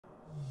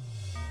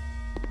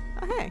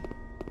hey.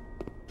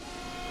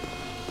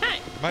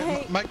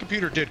 Hi. My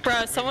computer did.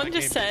 Bro, someone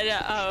just said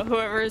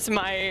whoever's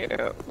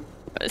my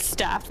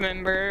staff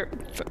member,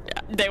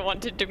 they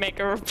wanted to make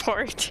a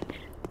report.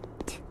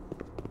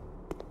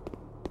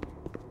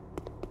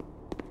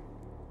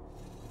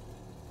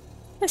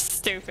 That's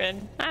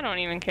stupid. I don't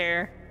even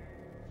care.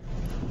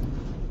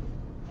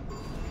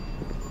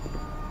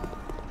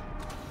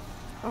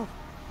 Oh.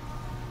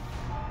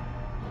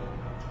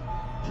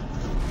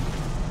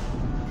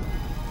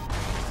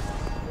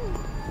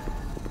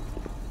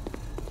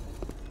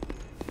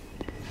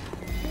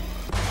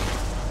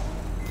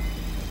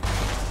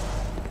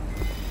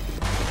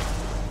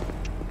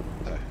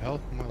 The hell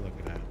am I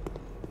looking at?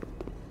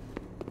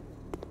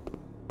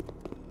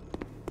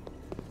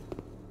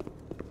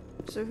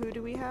 So who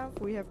do we have?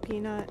 We have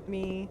Peanut,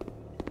 me,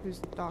 who's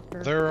the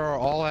doctor. They're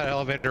all at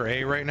elevator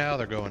A right now.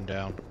 They're going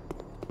down.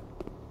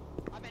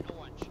 I'm in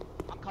orange.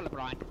 I'm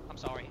colorblind. I'm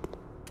sorry.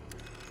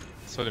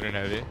 So they're in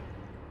heavy?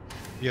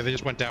 Yeah, they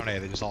just went down A.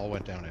 They just all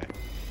went down A.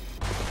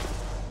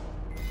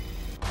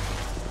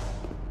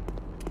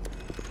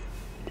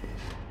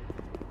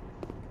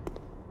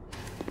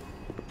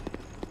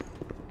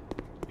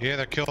 Yeah,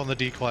 they're killing the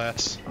D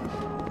class.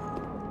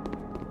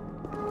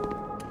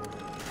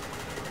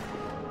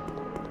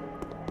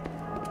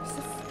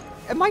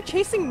 Am I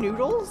chasing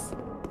noodles?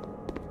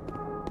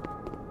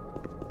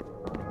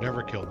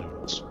 Never kill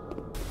noodles.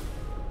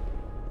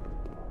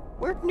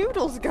 Where'd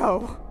noodles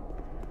go?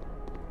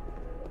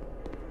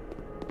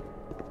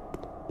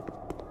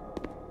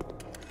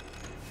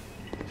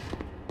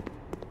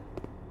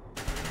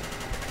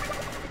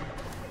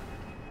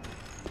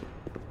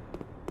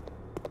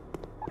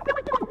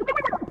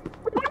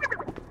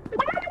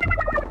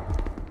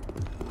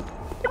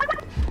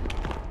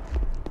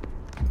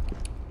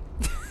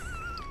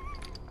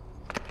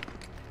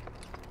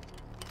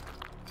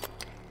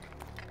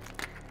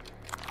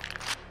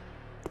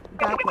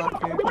 Bad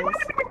luck, noodles.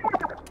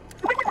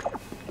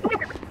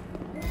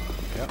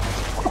 Yep.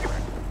 That's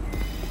right.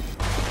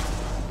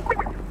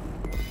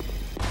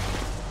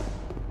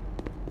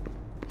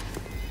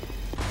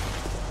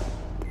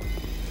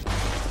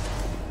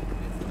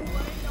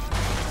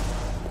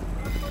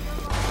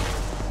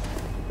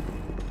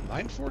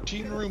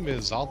 "914 room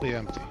is oddly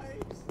empty."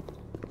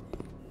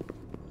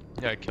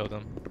 Yeah, I killed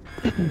him.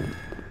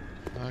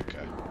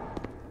 Okay.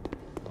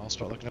 I'll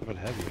start looking up at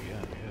heavy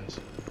again, I guess.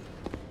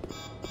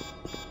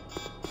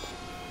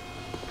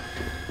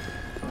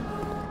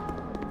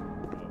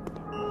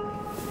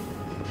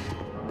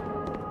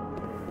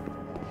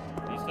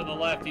 He's to the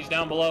left. He's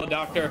down below,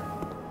 Doctor.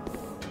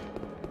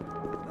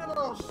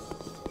 Little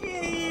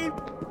sheep.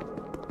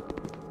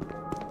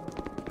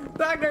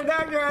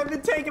 Doctor, I've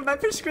been taking my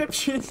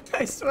prescriptions.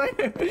 I swear.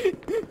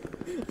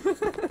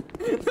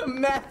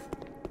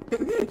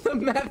 The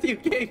meth you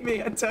gave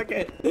me, I took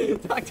it.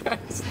 Doctor,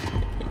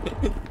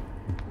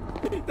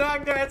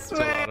 Doctor, I It's a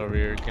swear. lot over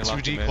here. Can you lock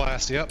 2D them in?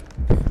 class, yep.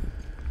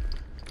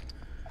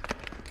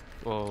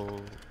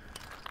 Whoa.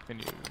 Can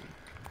you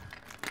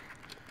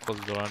close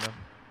the door on him?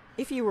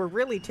 If you were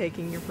really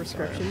taking your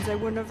prescriptions, I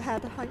wouldn't have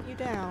had to hunt you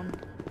down.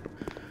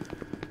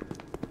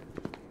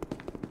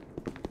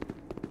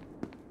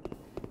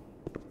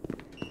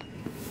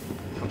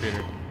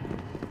 Computer.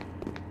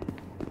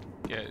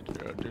 Yeah,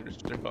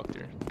 they're fucked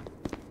here.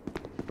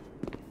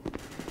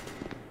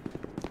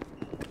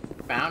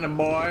 Found him,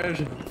 boys.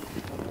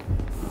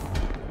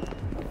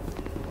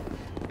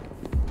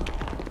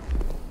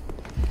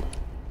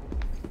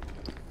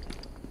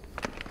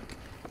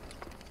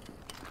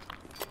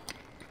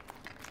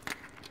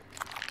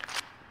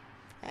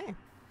 Hey.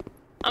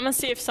 I'm gonna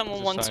see if someone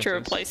Just wants to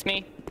scientists. replace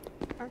me.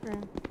 Okay.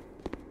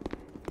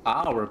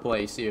 I'll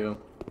replace you.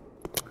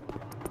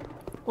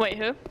 Wait,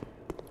 who?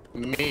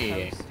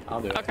 Me.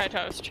 I'll do it. Okay,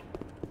 Toast.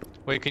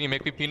 Wait, can you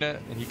make me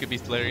Peanut and he could be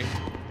Larry?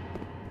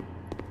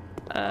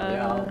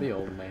 Yeah, I'll be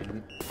old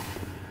man.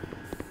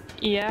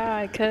 Yeah,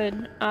 I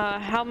could.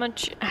 How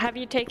much have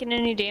you taken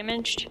any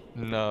damage?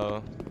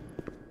 No.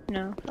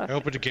 No. I Okay.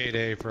 opened a gate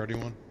A for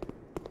anyone.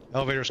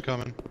 Elevator's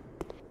coming.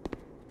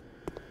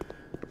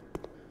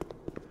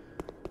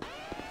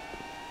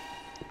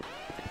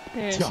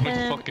 There's Tell me to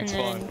him, fucking and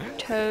then spawn.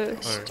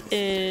 Toast Alright.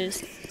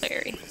 is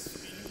Larry.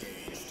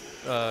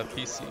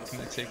 PC, can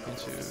you take me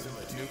to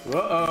Nuke?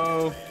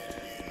 Uh-oh.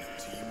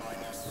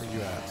 Where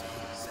you at?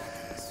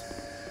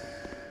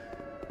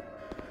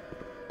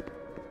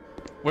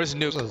 Where's Nuke?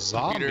 There's a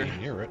zombie Computer?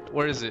 near it.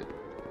 Where is it?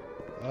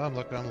 I'm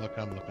looking. I'm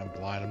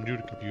blind. I'm new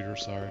to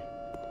computers, sorry.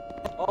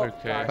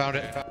 Okay. Found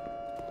it.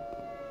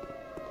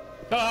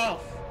 Oh!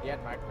 He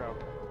had micro.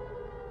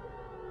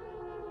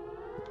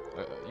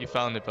 You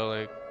found it, but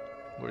like,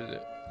 where is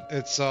it?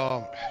 It's,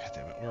 damn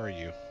it, where are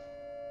you?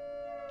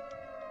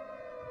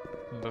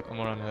 Look, I'm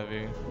on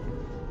heavy.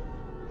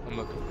 I'm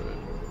looking for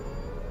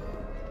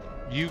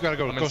it. You gotta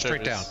go, I'm in go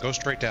straight down, service. go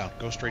straight down,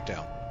 go straight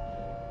down.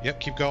 Yep,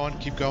 keep going,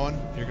 keep going.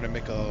 You're gonna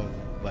make a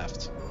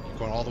left. Keep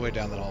going all the way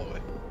down that hallway.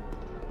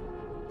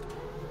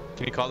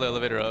 Can you call the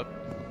elevator up?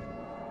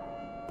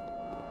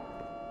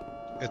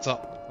 It's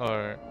up.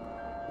 Or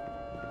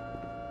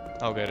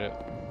I'll get it.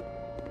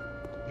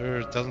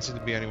 There doesn't seem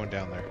to be anyone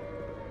down there.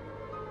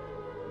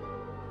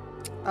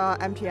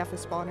 MTF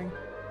is spawning.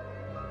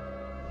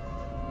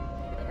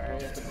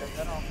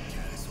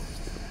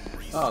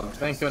 Oh,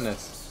 thank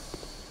goodness.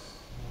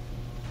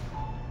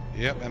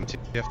 Yep,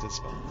 MTF did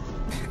spawn.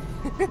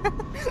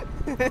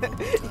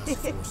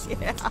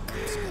 Yeah.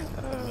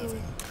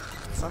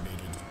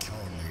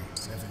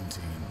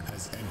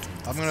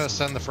 I'm gonna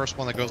send the first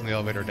one that goes in the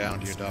elevator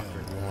down to you, Doctor.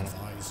 If you want it.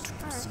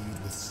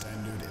 With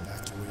standard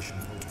evacuation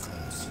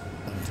protocols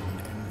until an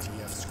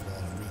MTF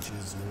squad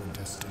reaches your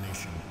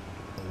destination.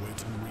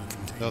 Awaiting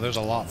recontainment. No, there's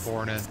a lot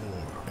pouring in.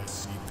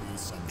 SCP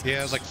subjects. Yeah,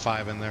 there's like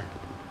 5 in there.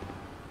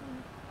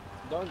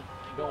 I'm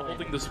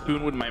holding the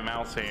spoon with my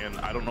mouse hand.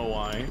 I don't know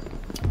why.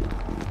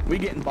 We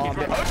getting bombed.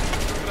 There's a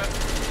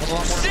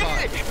lot more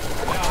than 5.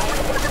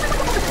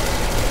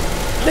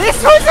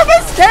 This was a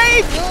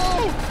mistake!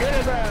 Get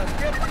his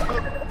ass! Get his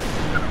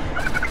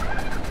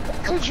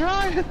I'm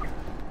trying.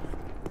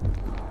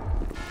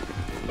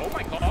 Oh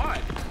my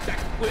god! That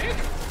quick?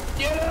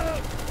 Get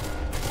up!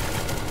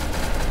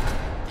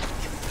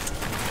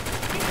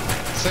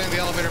 Setting the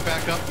elevator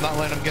back up, not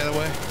letting him get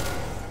away.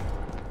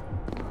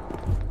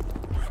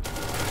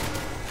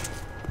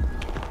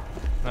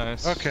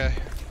 Nice. Okay,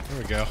 there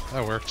we go.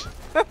 That worked.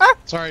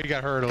 Sorry you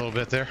got hurt a little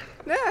bit there.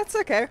 Nah, it's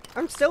okay.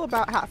 I'm still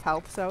about half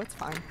health, so it's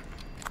fine.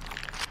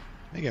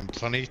 You get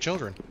plenty of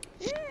children.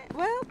 Yeah,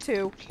 well,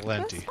 2.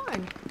 Plenty. That's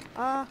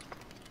fine.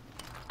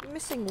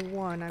 Missing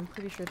 1. I'm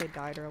pretty sure they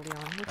died early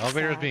on. which is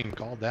Elevator's sad. being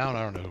called down.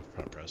 I don't know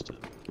who pressed it.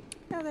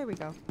 Oh, there we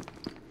go.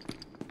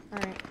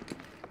 Alright.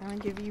 I'm gonna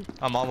give you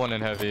I'm on one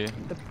in heavy.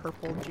 the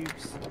purple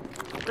juice.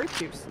 Grape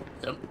juice.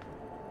 Yeah,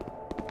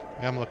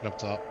 I'm looking up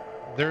top.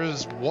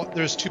 There's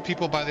 2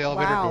 people by the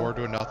elevator Wow. door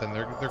doing nothing.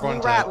 They're going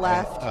to rat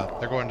left.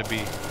 they're going to B.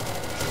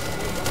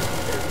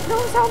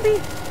 No, zombie!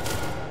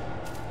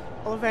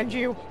 I'll avenge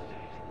you.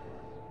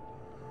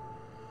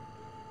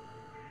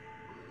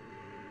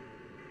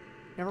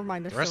 Never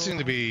mind, The rest seem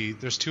to be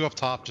there's 2 up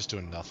top just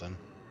doing nothing.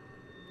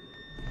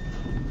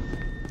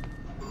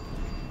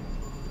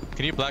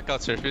 Can you black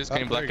out surface?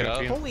 Can you black there it you go,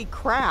 out? Tina. Holy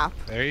crap.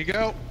 There you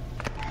go.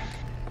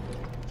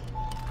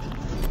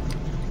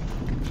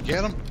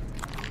 Get him.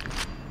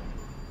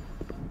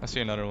 I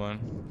see another one.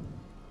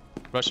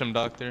 Rush him,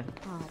 doctor.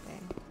 Aw,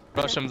 dang.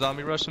 Rush him,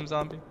 zombie. Rush him,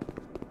 zombie.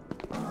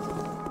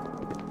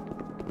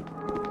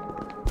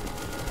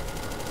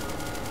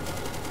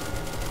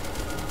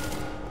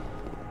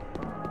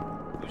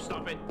 You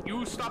stop it!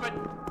 You stop it!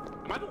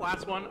 Am I the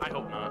last one? I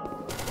hope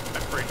not. I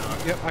pray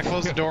not. Yep, I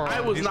closed the door.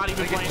 I was not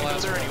even thinking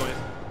planning to go there anyways.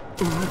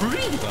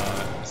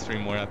 There's 3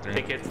 more after.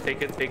 Take hits, take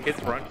hits, take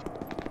hits, run.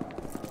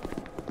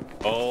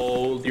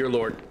 Oh, dear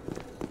lord.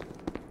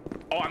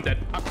 Oh, I'm dead.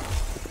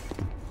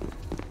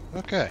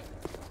 Okay.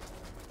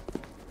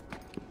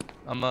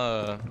 I'm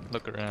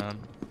look around.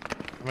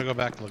 I'm gonna go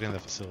back to look in the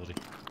facility.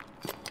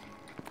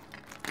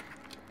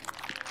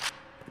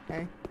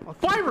 Okay.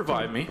 Why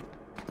revive me?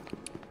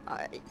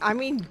 I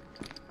mean,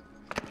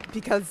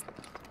 because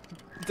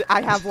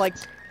I have like,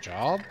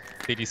 Job?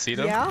 Did you see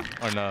them? Yeah.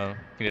 Or no?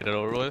 Can you get it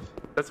over with?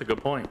 That's a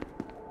good point.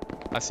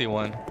 I see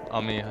one.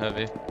 On me,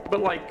 heavy.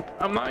 But like,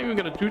 I'm not even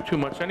gonna do too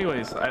much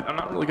anyways. I'm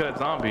not really good at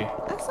zombie.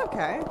 that's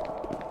okay.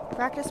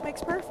 Practice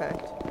makes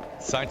perfect.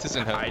 Scientist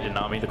in heavy. I did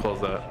not mean to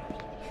close that.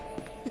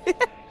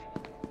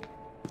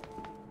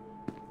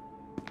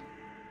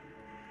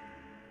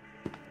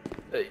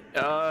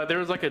 There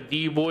was like a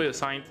D-boy, a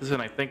scientist,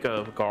 and I think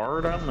a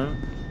guard. I don't know.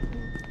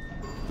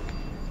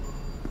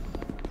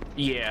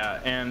 Yeah,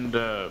 and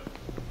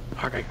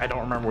fuck, I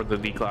don't remember what the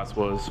D class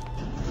was.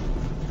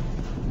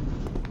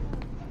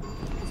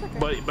 It's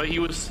okay. But he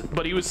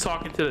was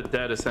talking to the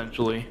dead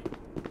essentially.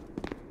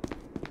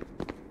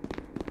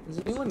 Does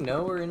anyone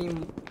know or any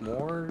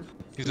more?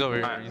 He's over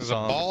here. There's a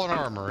ball in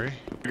armory.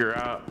 Figure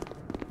out.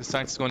 The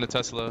scientist going to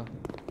Tesla.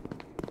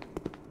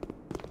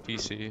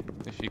 PC,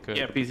 if you could.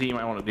 Yeah, PC, you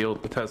might want to deal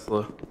with the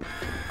Tesla.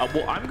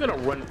 Well, I'm gonna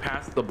run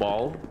past the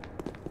ball.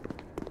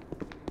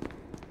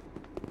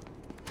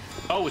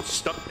 Oh, it's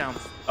stuck down.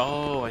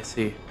 Oh, I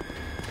see.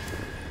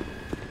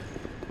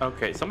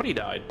 Okay, somebody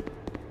died.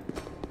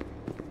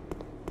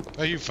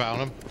 Oh, you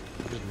found him.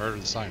 You just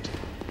murdered the scientist.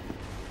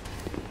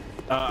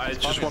 It's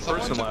just one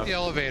Someone person took left. the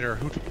elevator.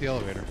 Who took the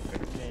elevator?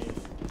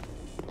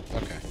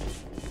 Okay.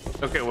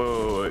 Okay,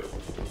 wait.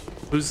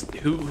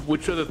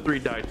 Which of the 3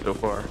 died so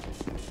far?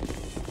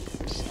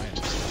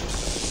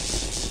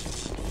 Scientist.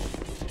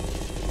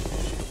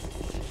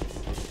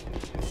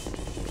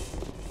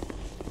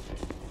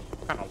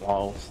 What kind of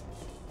walls?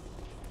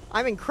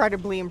 I'm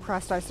incredibly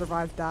impressed I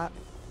survived that.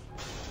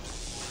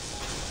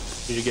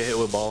 Did you get hit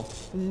with ball?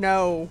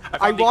 No. I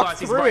found D walked class.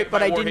 He's through right it, but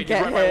by I warhead. didn't He's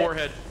get right by hit.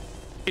 warhead.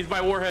 He's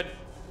by warhead.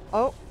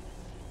 Oh,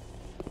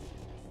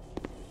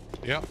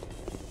 Yep.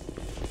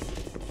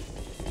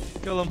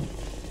 Kill him.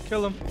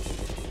 Kill him.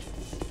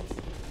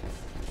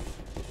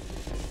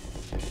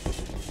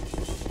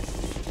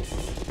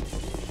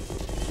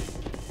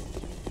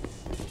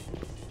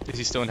 Is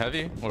he still in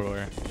heavy? Or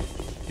where?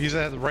 He's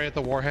right at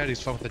the warhead.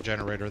 He's fucking with the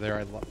generator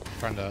there.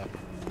 Trying to.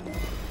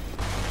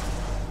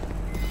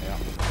 Yeah.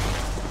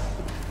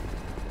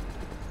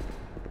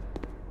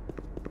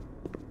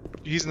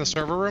 He's in the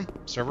server room.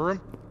 Server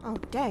room. Oh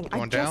dang! I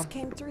Going just down?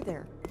 came through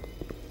there.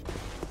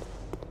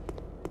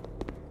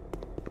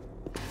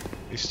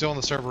 He's still in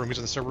the server room. He's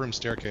in the server room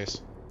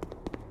staircase.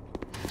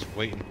 He's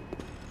waiting.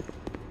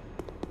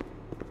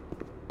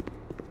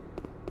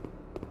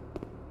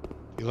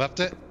 You left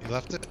it? You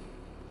left it?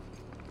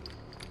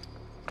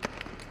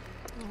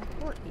 Oh,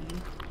 poor E.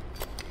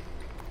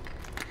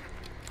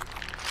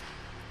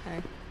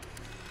 Hey.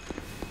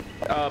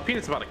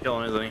 Peanut's about to kill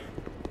him, isn't he?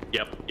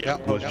 Yep.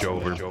 Yep. Was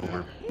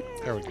Jover.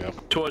 There we go.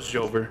 Towards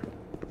Jover.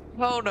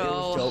 Oh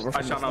no.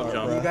 I shall not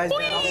jump. You guys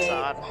How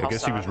sad. I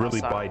guess he was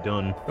really by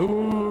done.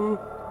 Ooh.